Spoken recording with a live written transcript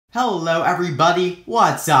Hello everybody,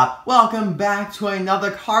 what's up? Welcome back to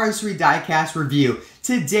another Cars 3 Diecast review.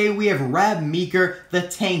 Today we have Reb Meeker, the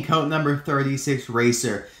Tank Coat number 36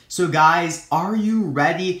 racer. So guys, are you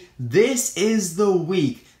ready? This is the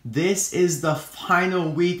week. This is the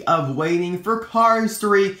final week of waiting for Cars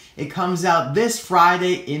 3. It comes out this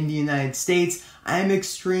Friday in the United States. I am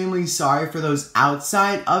extremely sorry for those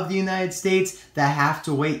outside of the United States that have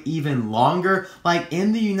to wait even longer. Like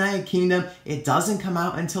in the United Kingdom, it doesn't come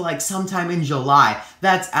out until like sometime in July.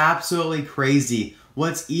 That's absolutely crazy.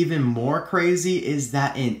 What's even more crazy is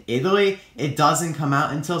that in Italy, it doesn't come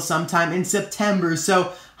out until sometime in September.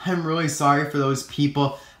 So I'm really sorry for those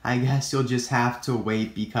people. I guess you'll just have to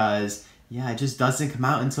wait because yeah, it just doesn't come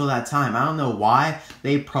out until that time. I don't know why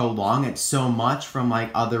they prolong it so much from like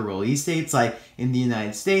other release dates. Like in the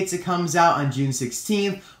United States, it comes out on June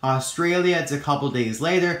 16th. Australia, it's a couple days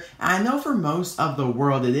later. And I know for most of the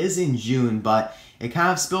world, it is in June, but it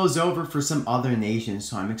kind of spills over for some other nations,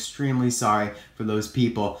 so I'm extremely sorry for those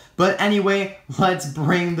people. But anyway, let's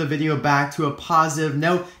bring the video back to a positive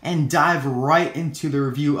note and dive right into the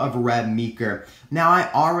review of Reb Meeker. Now,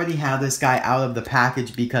 I already have this guy out of the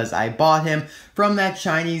package because I bought him from that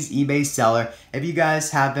Chinese eBay seller. If you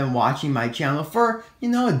guys have been watching my channel for,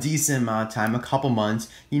 a decent amount of time, a couple months,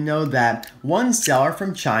 you know that one seller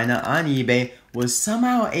from China on eBay was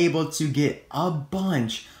somehow able to get a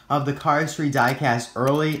bunch of the Cars 3 diecast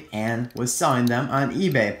early and was selling them on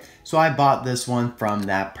eBay. So I bought this one from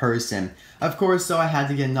that person. Of course, though, I had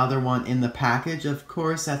to get another one in the package. Of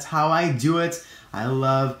course, that's how I do it. I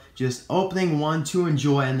love just opening one to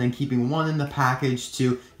enjoy and then keeping one in the package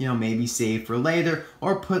to, maybe save for later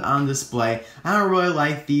or put on display. I don't really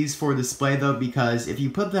like these for display though because if you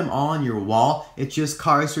put them all on your wall, it's just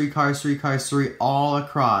Cars 3, Cars 3, Cars 3 all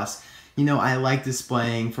across. I like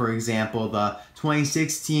displaying, for example, the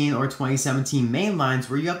 2016 or 2017 main lines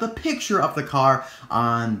where you have the picture of the car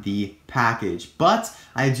on the package. But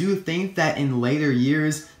I do think that in later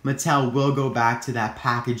years, Mattel will go back to that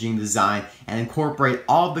packaging design and incorporate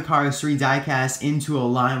all of the Cars 3 diecast into a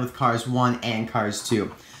line with Cars 1 and Cars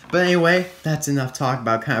 2. But anyway, that's enough talk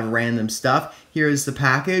about kind of random stuff. Here is the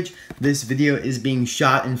package. This video is being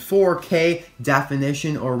shot in 4K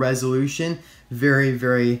definition or resolution. Very,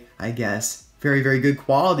 very good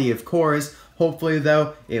quality, of course. Hopefully,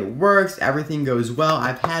 though, it works. Everything goes well.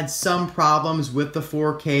 I've had some problems with the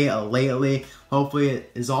 4K lately. Hopefully,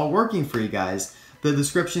 it is all working for you guys. The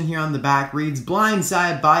description here on the back reads,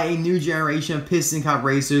 blindsided by a new generation of Piston Cup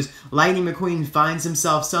racers, Lightning McQueen finds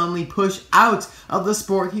himself suddenly pushed out of the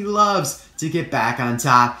sport he loves. To get back on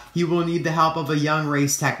top, he will need the help of a young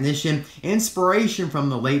race technician, inspiration from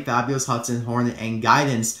the late fabulous Hudson Hornet, and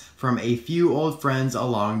guidance from a few old friends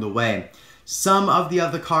along the way. Some of the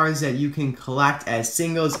other cars that you can collect as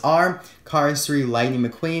singles are Cars 3 Lightning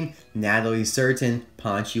McQueen, Natalie Certain,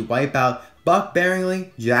 Ponchy Wipeout, Buck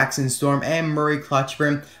Bearingley, Jackson Storm, and Murray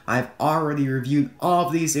Clutchburn. I've already reviewed all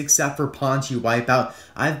of these except for Ponchy Wipeout.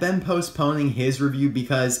 I've been postponing his review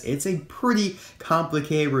because it's a pretty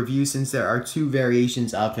complicated review since there are two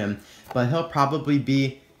variations of him. But he'll probably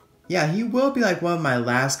be, he will be like one of my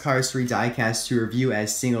last Cars 3 diecasts to review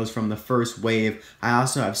as singles from the first wave. I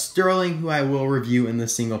also have Sterling, who I will review in the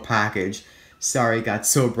single package. Sorry, it got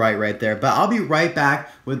so bright right there. But I'll be right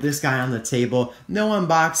back with this guy on the table. No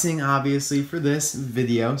unboxing, obviously, for this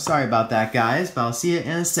video. Sorry about that, guys, but I'll see you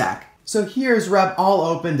in a sec. So here's Reb all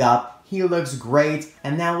opened up. He looks great.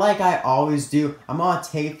 And now, like I always do, I'm going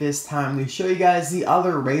to take this time to show you guys the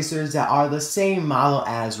other racers that are the same model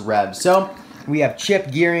as Reb. So we have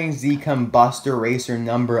Chip Gearings, the Combustr racer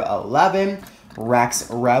number 11. Rex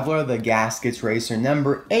Revler, the Gaskets racer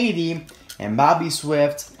number 80. And Bobby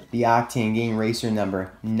Swift, the Octane Game racer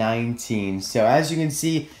number 19. So as you can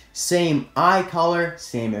see, same eye color,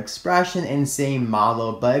 same expression, and same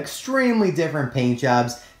model, but extremely different paint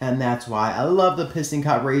jobs, and that's why I love the Piston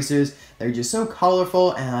Cup racers. They're just so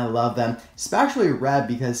colorful, and I love them, especially Reb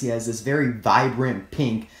because he has this very vibrant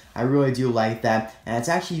pink. I really do like that, and it's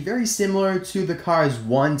actually very similar to the Cars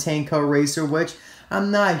 1 Tank Coat racer, which I'm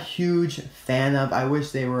not a huge fan of. I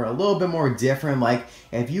wish they were a little bit more different. Like,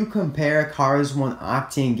 if you compare Cars 1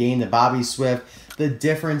 Octane Game to Bobby Swift, the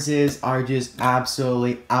differences are just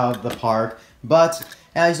absolutely out of the park. But,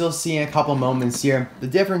 as you'll see in a couple moments here, the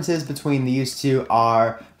differences between these two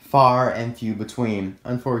are far and few between,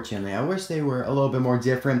 unfortunately. I wish they were a little bit more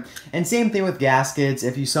different. And same thing with Gaskets.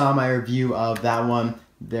 If you saw my review of that one,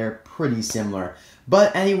 they're pretty similar.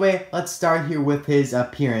 But anyway, let's start here with his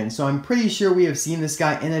appearance. So I'm pretty sure we have seen this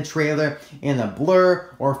guy in a trailer, in a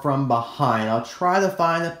blur, or from behind. I'll try to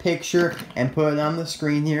find a picture and put it on the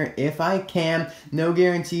screen here if I can. No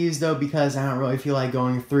guarantees though, because I don't really feel like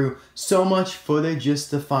going through so much footage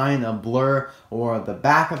just to find a blur or the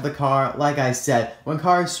back of the car. Like I said, when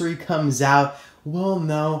Cars 3 comes out, we'll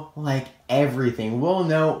know like everything. We'll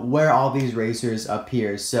know where all these racers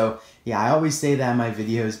appear. So yeah, I always say that in my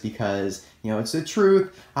videos because, you know, it's the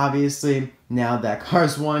truth. Obviously, now that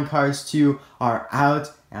Cars 1, Cars 2 are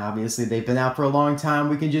out, and obviously they've been out for a long time,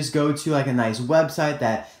 we can just go to like a nice website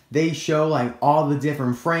that they show like all the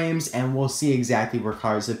different frames and we'll see exactly where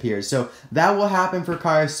cars appear. So that will happen for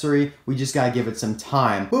Cars 3. We just gotta give it some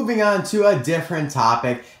time. Moving on to a different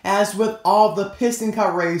topic. As with all the Piston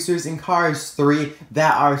Cup racers in Cars 3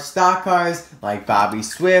 that are stock cars like Bobby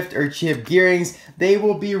Swift or Chip Gearings, they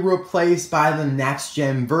will be replaced by the next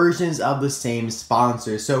gen versions of the same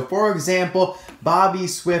sponsor. So for example, Bobby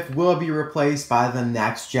Swift will be replaced by the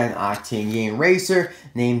next gen Octane Game racer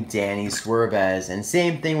named Danny Swervez. And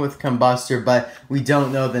same thing with Combustr, but we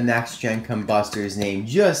don't know the next gen Combustr's name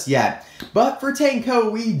just yet. But for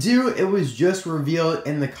Dinoco, we do. It was just revealed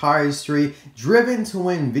in the Cars 3 Driven to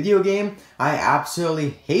Win video game. I absolutely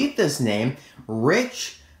hate this name,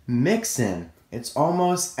 Rich Mixon. It's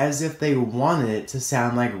almost as if they wanted it to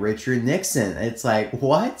sound like Richard Nixon. It's like,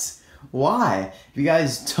 what? Why? If you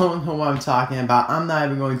guys don't know what I'm talking about, I'm not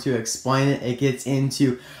even going to explain it. It gets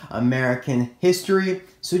into American history,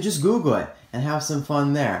 so just Google it and have some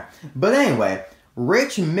fun there. But anyway,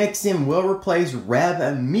 Rich Mixon will replace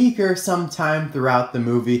Reb Meeker sometime throughout the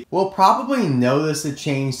movie. We'll probably notice a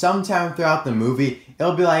change sometime throughout the movie.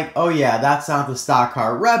 It'll be like, oh yeah, that's not the stock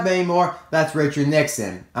car Reb anymore, that's Richard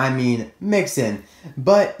Mixon.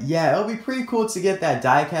 But yeah, it'll be pretty cool to get that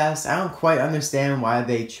diecast. I don't quite understand why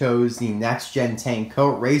they chose the next gen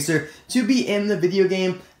Dinoco racer to be in the video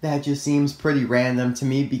game. That just seems pretty random to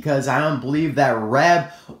me because I don't believe that Reb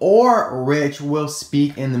or Rich will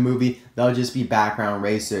speak in the movie. They'll just be background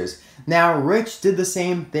racers. Now, Rich did the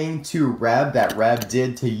same thing to Reb that Reb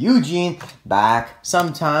did to Eugene back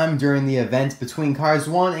sometime during the event between Cars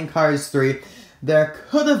 1 and Cars 3. There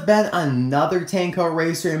could have been another Dinoco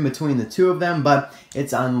racer in between the two of them, but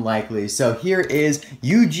it's unlikely. So here is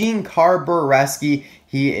Eugene Carbureski.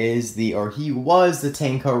 He was the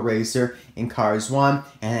Dinoco racer in Cars 1,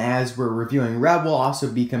 and as we're reviewing Reb, we'll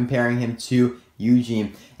also be comparing him to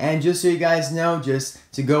Eugene. And just so you guys know, just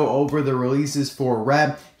to go over the releases for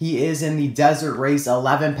Reb, he is in the Desert Race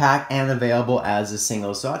 11 pack and available as a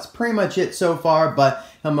single. So that's pretty much it so far, but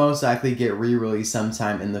he'll most likely get re-released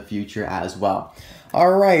sometime in the future as well.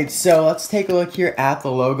 Alright, so let's take a look here at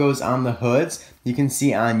the logos on the hoods. You can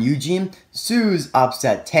see on Eugene, Sue's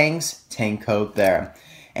Upset Tanks, tank coat there.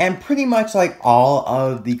 And pretty much like all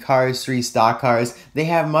of the Cars 3 stock cars, they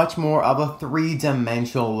have much more of a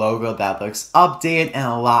three-dimensional logo that looks updated and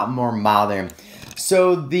a lot more modern.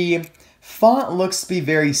 So the font looks to be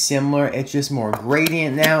very similar, it's just more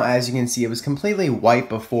gradient now. As you can see, it was completely white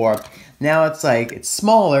before. Now it's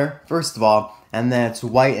smaller, first of all, and then it's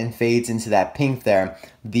white and fades into that pink there.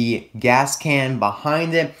 The gas can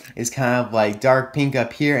behind it is kind of like dark pink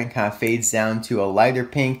up here and kind of fades down to a lighter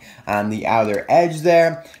pink on the outer edge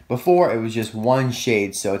there. Before, it was just one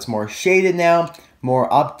shade, so it's more shaded now, more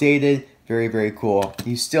updated, very, very cool.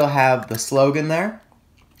 You still have the slogan there,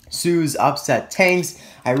 Sue's Upset Tanks.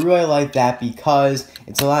 I really like that because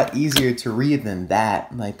it's a lot easier to read than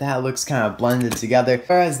that. Like, that looks kind of blended together,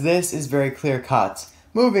 whereas this is very clear cut.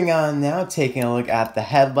 Moving on now, taking a look at the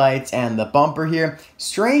headlights and the bumper here.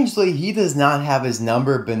 Strangely, he does not have his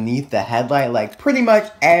number beneath the headlight like pretty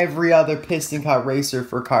much every other Piston Cup racer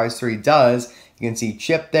for Cars 3 does. You can see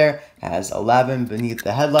Chip there has 11 beneath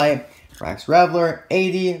the headlight. Rex Revler,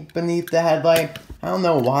 80 beneath the headlight. I don't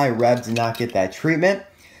know why Reb did not get that treatment.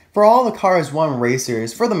 For all the Cars 1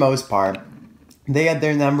 racers, for the most part, they had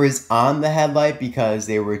their numbers on the headlight because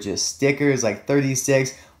they were just stickers, like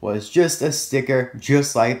 36 was just a sticker,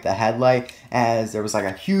 just like the headlight, as there was like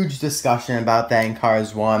a huge discussion about that in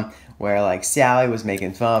Cars 1, where like Sally was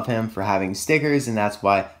making fun of him for having stickers, and that's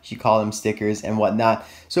why she called them stickers and whatnot.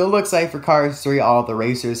 So it looks like for Cars 3, all the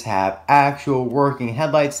racers have actual working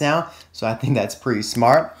headlights now, so I think that's pretty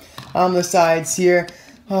smart. On the sides here,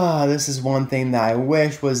 this is one thing that I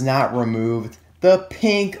wish was not removed. The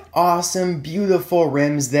pink, awesome, beautiful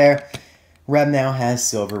rims there. Reb now has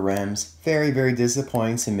silver rims. Very, very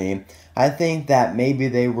disappointing to me. I think that maybe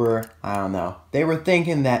they were, I don't know, they were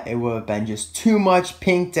thinking that it would have been just too much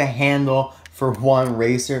pink to handle for one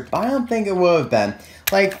racer, but I don't think it would have been.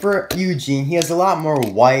 like for Eugene, he has a lot more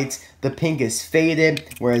white. The pink is faded,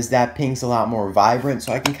 whereas that pink's a lot more vibrant,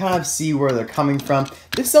 so I can kind of see where they're coming from.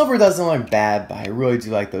 The silver doesn't look bad, but I really do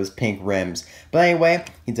like those pink rims. But anyway,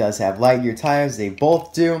 he does have light year tires, they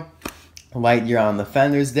both do. Light year on the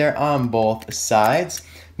fenders there on both sides.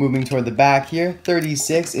 Moving toward the back here,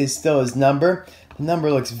 36 is still his number. The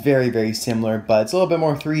number looks very, very similar, but it's a little bit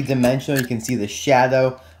more three-dimensional. You can see the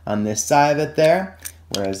shadow on this side of it there,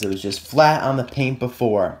 whereas it was just flat on the paint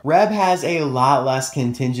before. Reb has a lot less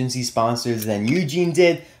contingency sponsors than Eugene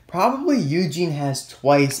did. Probably Eugene has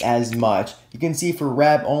twice as much. You can see for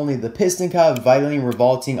Reb only the Piston Cup, Vitoline,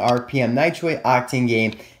 Revolting, RPM, Nitroade, Octane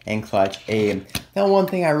Game, and Clutch Aim. Now one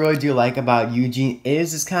thing I really do like about Eugene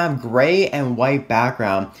is this kind of gray and white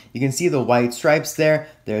background. You can see the white stripes there.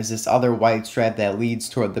 There's this other white stripe that leads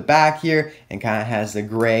toward the back here and kind of has the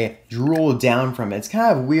gray drool down from it. It's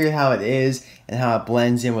kind of weird how it is and how it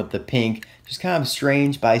blends in with the pink. Just kind of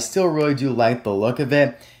strange, but I still really do like the look of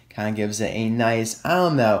it. Kind of gives it a nice, I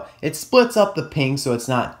don't know, it splits up the pink so it's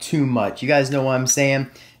not too much. You guys know what I'm saying?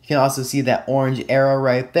 You can also see that orange arrow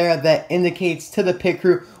right there that indicates to the pit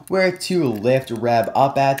crew where to lift Reb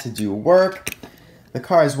up at to do work. The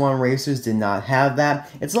Cars 1 racers did not have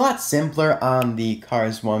that. It's a lot simpler on the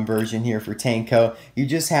Cars 1 version here for Tanko. You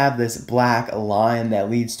just have this black line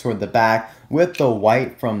that leads toward the back with the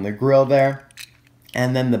white from the grill there.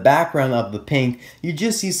 And then the background of the pink, you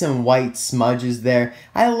just see some white smudges there.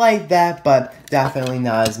 I like that, but definitely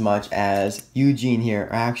not as much as Eugene here.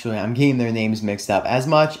 Or actually, I'm getting their names mixed up. As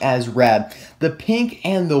much as Reb. The pink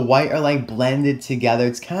and the white are like blended together.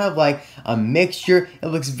 It's kind of like a mixture. It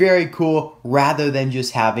looks very cool rather than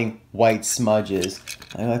just having white smudges.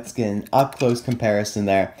 Let's get an up-close comparison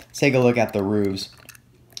there. Let's take a look at the roofs.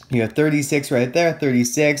 You have 36 right there,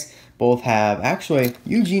 36. Both have, actually,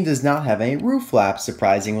 Eugene does not have any roof flaps,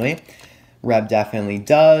 surprisingly. Reb definitely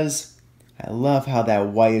does. I love how that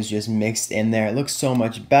white is just mixed in there. It looks so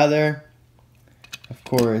much better. Of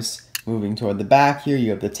course, moving toward the back here, you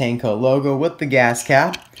have the Tanko logo with the gas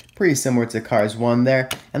cap. Pretty similar to Cars 1 there.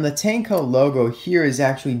 And the Tanko logo here is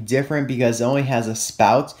actually different because it only has a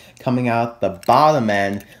spout coming out the bottom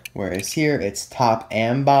end, whereas here it's top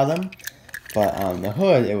and bottom. But on the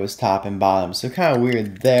hood, it was top and bottom. So kind of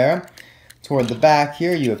weird there. Toward the back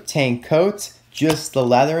here, you have tank coat, just the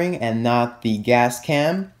lettering and not the gas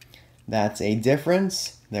cam. That's a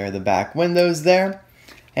difference. There are the back windows there.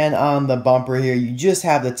 And on the bumper here, you just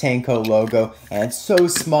have the Tanko logo. And it's so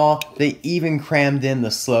small, they even crammed in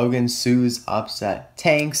the slogan, Sue's Upset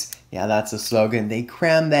Tanks. Yeah, that's a slogan. They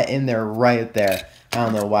crammed that in there right there. I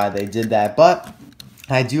don't know why they did that, but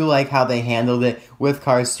I do like how they handled it with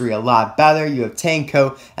Cars 3 a lot better. You have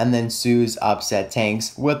Tanko and then Sue's Upset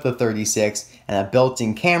Tanks with the 36 and a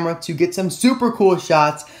built-in camera to get some super cool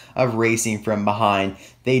shots of racing from behind.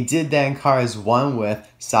 They did that in Cars 1 with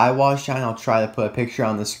Sidewall Shine. I'll try to put a picture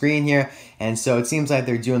on the screen here. And so it seems like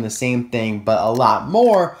they're doing the same thing, but a lot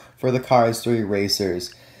more for the Cars 3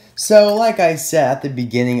 racers. So like I said at the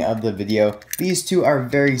beginning of the video, these two are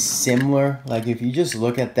very similar. Like if you just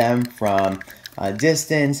look at them from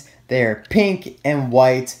distance, they're pink and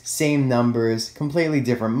white, same numbers, completely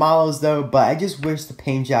different models though, but I just wish the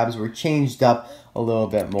paint jobs were changed up a little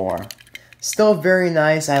bit more. Still very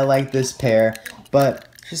nice, I like this pair, but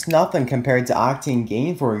just nothing compared to Octane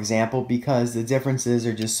Game, for example, because the differences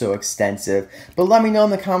are just so extensive. But let me know in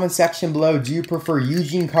the comment section below, do you prefer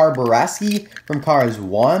Eugene Carbureski from Cars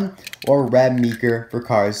 1 or Reb Meeker for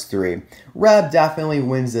Cars 3? Reb definitely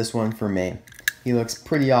wins this one for me. He looks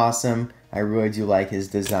pretty awesome. I really do like his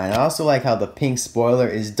design. I also like how the pink spoiler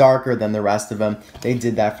is darker than the rest of them. They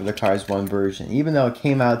did that for the Cars 1 version, even though it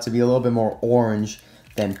came out to be a little bit more orange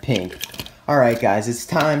than pink. Alright guys, it's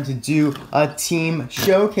time to do a team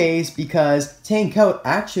showcase because Tanko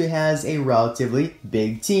actually has a relatively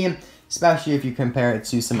big team, especially if you compare it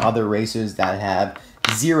to some other racers that have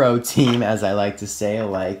zero team, as I like to say,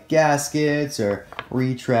 like gaskets or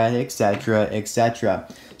retread, etc., etc.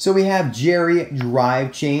 So we have Jerry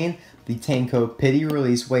Drive Chain, the Tanko Pity,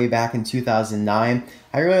 released way back in 2009.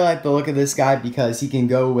 I really like the look of this guy because he can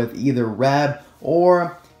go with either Reb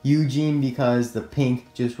or Eugene because the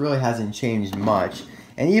pink just really hasn't changed much.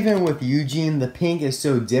 And even with Eugene, the pink is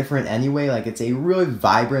so different anyway. Like it's a really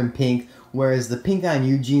vibrant pink, whereas the pink on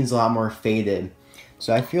Eugene's a lot more faded.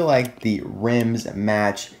 So I feel like the rims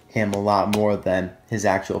match him a lot more than his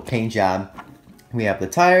actual paint job. We have the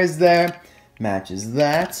tires there, matches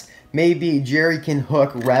that. Maybe Jerry can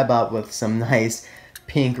hook Reb up with some nice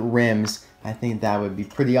pink rims. I think that would be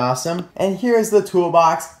pretty awesome. And here's the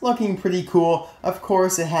toolbox, looking pretty cool. Of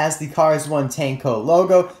course, it has the Cars 1 Tanko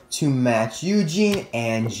logo to match Eugene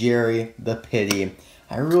and Jerry the Pity.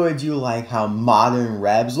 I really do like how modern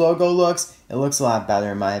Reb's logo looks. It looks a lot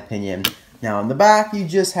better in my opinion. Now on the back, you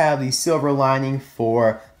just have the silver lining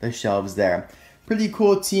for the shelves there. Pretty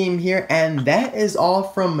cool team here, and that is all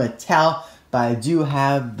from Mattel, but I do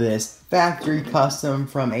have this factory custom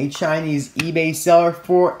from a Chinese eBay seller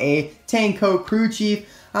for a Tanko crew chief.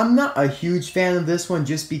 I'm not a huge fan of this one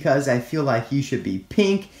just because I feel like he should be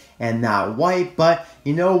pink and not white, but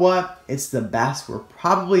you know what? It's the best we're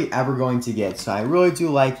probably ever going to get, so I really do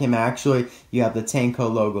like him actually. You have the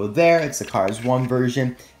Tanko logo there, it's the Cars 1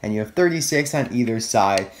 version, and you have 36 on either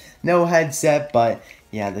side. No headset, but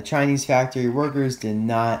yeah, the Chinese factory workers did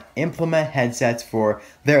not implement headsets for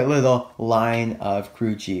their little line of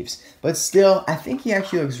crew chiefs. But still, I think he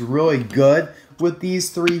actually looks really good with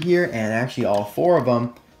these three here, and actually all four of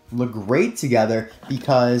them look great together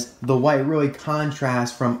because the white really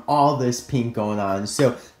contrasts from all this pink going on.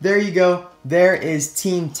 So there you go. There is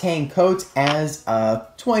Team Tanko as of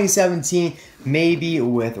 2017, maybe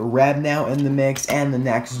with Reb now in the mix, and the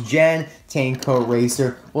next gen Tanko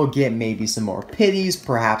racer will get maybe some more pitties,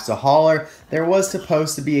 perhaps a hauler. There was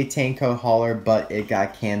supposed to be a Tanko hauler, but it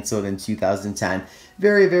got canceled in 2010.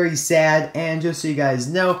 Very, very sad. And just so you guys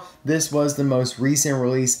know, this was the most recent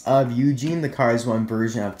release of Eugene, the Cars 1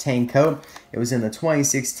 version of Tanko. It was in the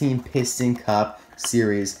 2016 Piston Cup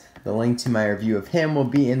series. The link to my review of him will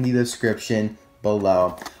be in the description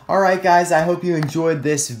below. Alright guys, I hope you enjoyed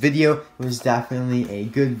this video. It was definitely a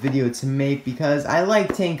good video to make because I like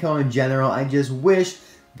Tanko in general. I just wish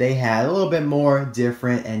they had a little bit more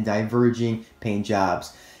different and diverging paint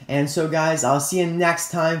jobs. And so guys, I'll see you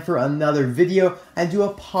next time for another video. I do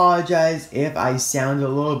apologize if I sound a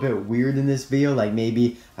little bit weird in this video, like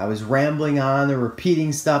maybe I was rambling on or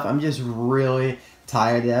repeating stuff. I'm just really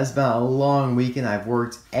tired. It has been a long weekend. I've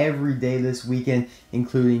worked every day this weekend,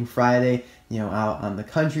 including Friday, out on the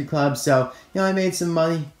country club. So, I made some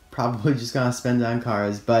money. Probably just gonna spend it on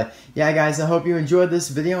cars. But yeah guys, I hope you enjoyed this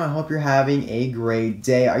video. I hope you're having a great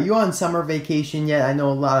day. Are you on summer vacation yet? I know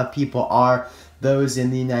a lot of people are. Those in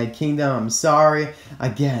the United Kingdom, I'm sorry.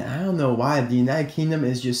 Again, I don't know why the United Kingdom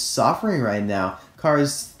is just suffering right now.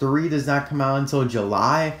 Cars 3 does not come out until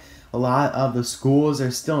July. A lot of the schools are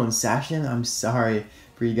still in session. I'm sorry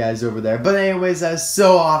for you guys over there. But anyways, that's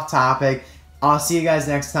so off topic. I'll see you guys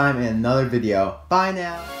next time in another video. Bye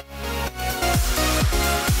now.